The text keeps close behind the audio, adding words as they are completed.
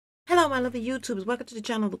Hello, my lovely YouTubers. Welcome to the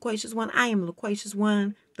channel, Loquacious One. I am Loquacious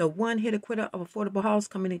One, the one-hitter quitter of affordable hauls,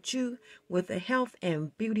 coming at you with a health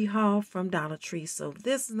and beauty haul from Dollar Tree. So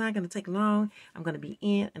this is not going to take long. I'm going to be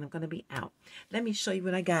in and I'm going to be out. Let me show you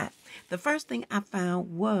what I got. The first thing I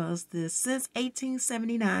found was this since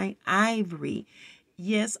 1879 Ivory.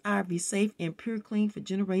 Yes, Ivory, safe and pure clean for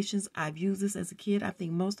generations. I've used this as a kid. I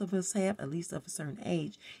think most of us have, at least of a certain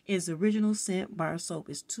age. It's original scent bar soap.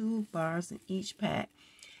 It's 2 bars in each pack.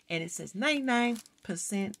 And it says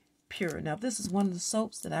 99% pure. Now, this is one of the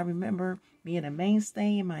soaps that I remember being a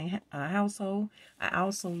mainstay in my household. I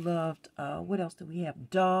also loved, what else do we have?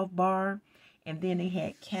 Dove bar. And then they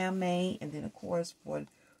had Camay. And then, of course, for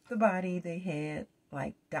the body, they had,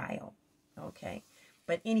 like, Dial. Okay.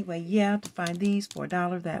 But anyway, yeah, to find these for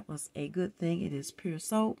 $1, that was a good thing. It is pure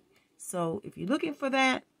soap. So, if you're looking for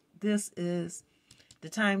that, this is the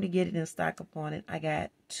time to get it and stock up on it. I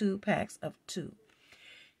got 2 packs of 2.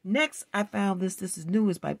 Next, I found this. This is new.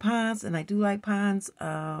 It's by Pond's, and I do like Pond's.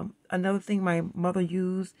 Another thing my mother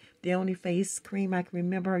used, the only face cream I can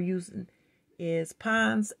remember her using is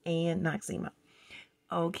Pond's and Noxzema.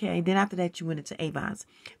 Okay, then after that, you went into Avon's.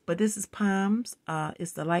 But this is Pond's.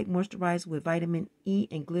 It's the light moisturizer with vitamin E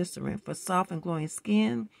and glycerin for soft and glowing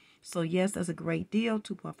skin. So, yes, that's a great deal.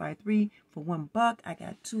 2.53 for $1. I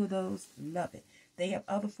got 2 of those. Love it. They have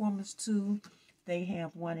other formulas, too. They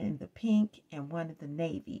have one in the pink and one in the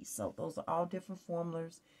navy. So those are all different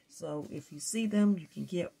formulas. So if you see them, you can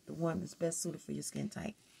get the one that's best suited for your skin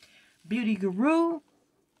type. Beauty Guru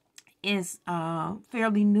is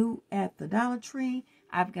fairly new at the Dollar Tree.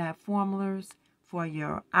 I've got formulas for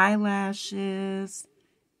your eyelashes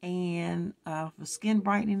and for skin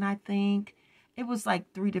brightening, I think. It was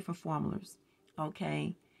like 3 different formulas.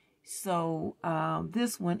 Okay. So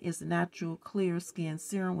this one is the Natural Clear Skin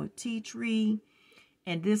Serum with tea tree.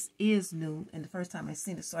 And this is new, and the first time I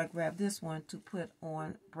seen it, so I grabbed this one to put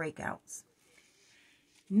on breakouts.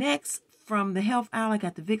 Next, from the health aisle, I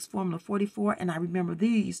got the Vicks Formula 44, and I remember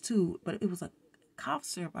these too, but it was a cough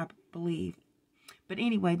syrup, I believe. But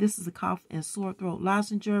anyway, this is a cough and sore throat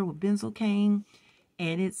lozenge with benzocaine,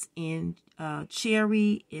 and it's in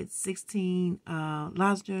cherry. It's 16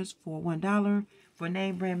 lozenges for $1. For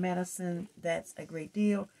name brand medicine, that's a great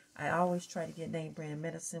deal. I always try to get name brand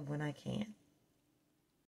medicine when I can.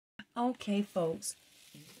 Okay, folks,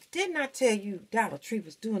 didn't I tell you Dollar Tree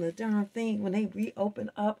was doing a darn thing when they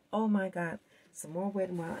reopened up? Oh, my God. Some more Wet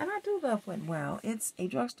n Wild. And I do love Wet n Wild. It's a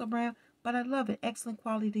drugstore brand, but I love it. Excellent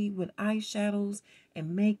quality with eyeshadows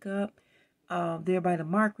and makeup. They're by the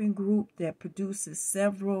Marketing Group that produces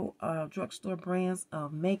several drugstore brands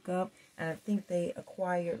of makeup. And I think they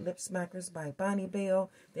acquired Lip Smackers by Bonnie Bell.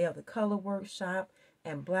 They have the Color Workshop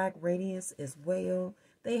and Black Radiance as well.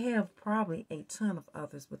 They have probably a ton of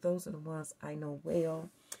others, but those are the ones I know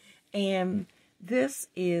well. And this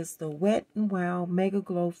is the Wet n Wild Mega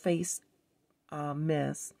Glow Face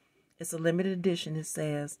Mist. It's a limited edition, it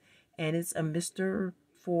says, and it's a mister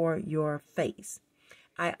for your face.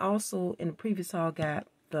 I also, in the previous haul, got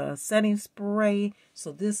the setting spray.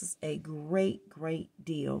 So this is a great, great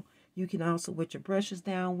deal. You can also wet your brushes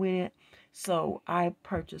down with it. So I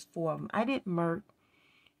purchased 4 of them. I didn't mark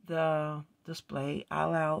the display. I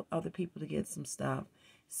allowed other people to get some stuff.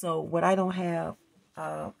 So what I don't have,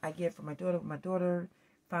 I get from my daughter. My daughter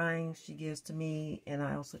finds, she gives to me, and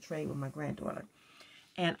I also trade with my granddaughter.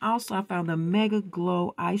 And also I found the Mega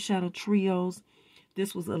Glow Eyeshadow Trios.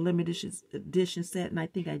 This was a limited edition set, and I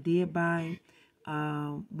think I did buy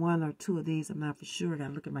 1 or 2 of these. I'm not for sure. I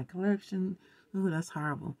gotta look at my collection. Ooh, that's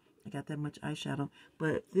horrible. I got that much eyeshadow.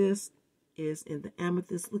 But this is in the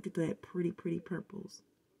amethyst. Look at that pretty, pretty purples.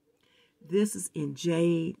 This is in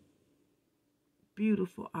jade.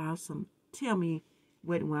 Beautiful, awesome. Tell me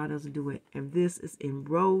Wet n Wild doesn't do it. And this is in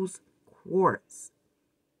rose quartz.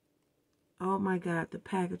 Oh my God, the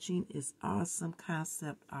packaging is awesome.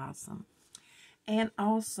 Concept awesome. And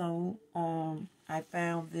also, I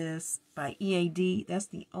found this by EAD. That's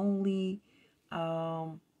the only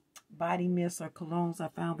body mists or colognes I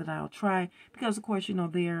found that I'll try, because of course, you know,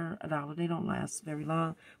 they're $1. They don't last very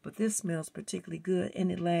long, but this smells particularly good, and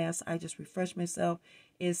it lasts. I just refresh myself.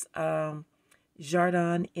 It's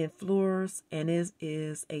Jardin Influence, and it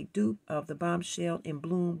is a dupe of the Bombshell in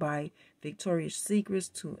Bloom by Victoria's Secrets,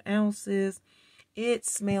 2 ounces. It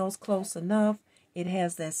smells close enough. It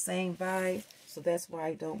has that same vibe, so that's why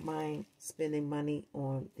I don't mind spending money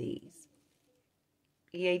on these.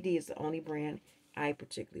 EAD is the only brand I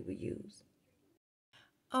particularly would use.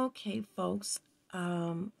 Okay, folks,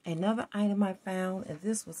 another item I found, and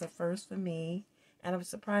this was a first for me, and I was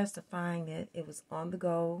surprised to find it. It was on the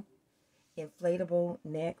go, inflatable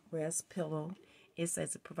neck rest pillow, It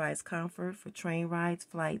says it provides comfort for train rides,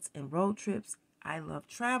 flights, and road trips. I love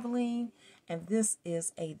traveling. And this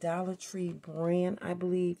is a Dollar Tree brand, I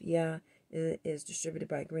believe. Yeah, it is distributed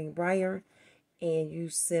by Greenbrier. And you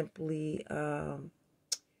simply blow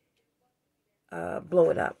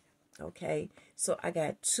it up. Okay, so I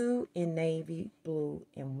got 2 in navy blue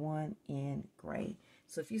and 1 in gray.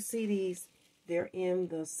 So if you see these, they're in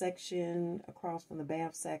the section across from the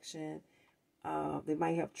bath section. They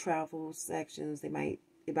might have travel sections. It might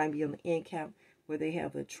be on the end cap where they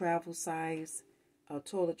have the travel size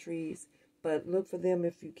toiletries. But look for them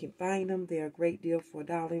if you can find them. They're a great deal for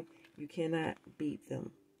 $1. You cannot beat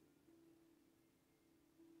them.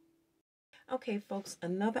 Okay, folks,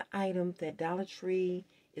 another item that Dollar Tree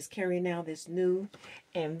is carrying now that's new,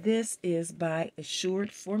 and this is by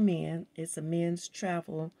Assured for Men. It's a men's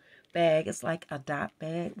travel bag. It's like a dot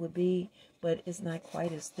bag would be, but it's not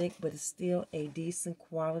quite as thick, but it's still a decent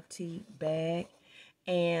quality bag.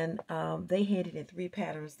 And they had it in 3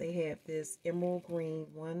 patterns. They had this emerald green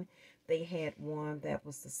one. They had one that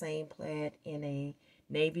was the same plaid in a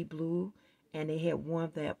navy blue, and they had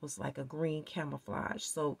one that was like a green camouflage.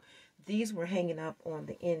 So these were hanging up on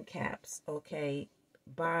the end caps, okay,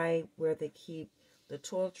 by where they keep the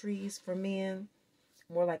toiletries for men,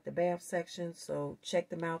 more like the bath section. So check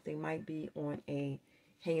them out. They might be on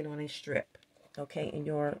hanging on a strip, okay, in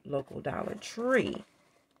your local Dollar Tree.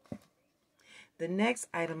 The next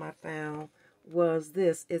item I found was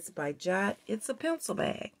this. It's by Jot. It's a pencil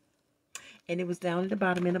bag. And it was down at the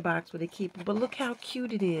bottom in the box where they keep it. But look how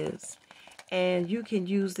cute it is. And you can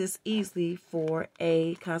use this easily for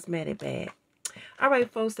a cosmetic bag. All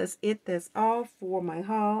right, folks, that's it. That's all for my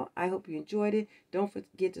haul. I hope you enjoyed it. Don't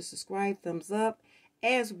forget to subscribe, thumbs up,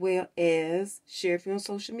 as well as share if you're on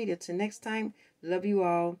social media. Till next time, love you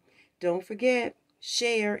all. Don't forget,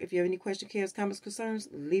 share. If you have any questions, cares, comments, concerns,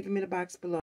 leave them in the box below.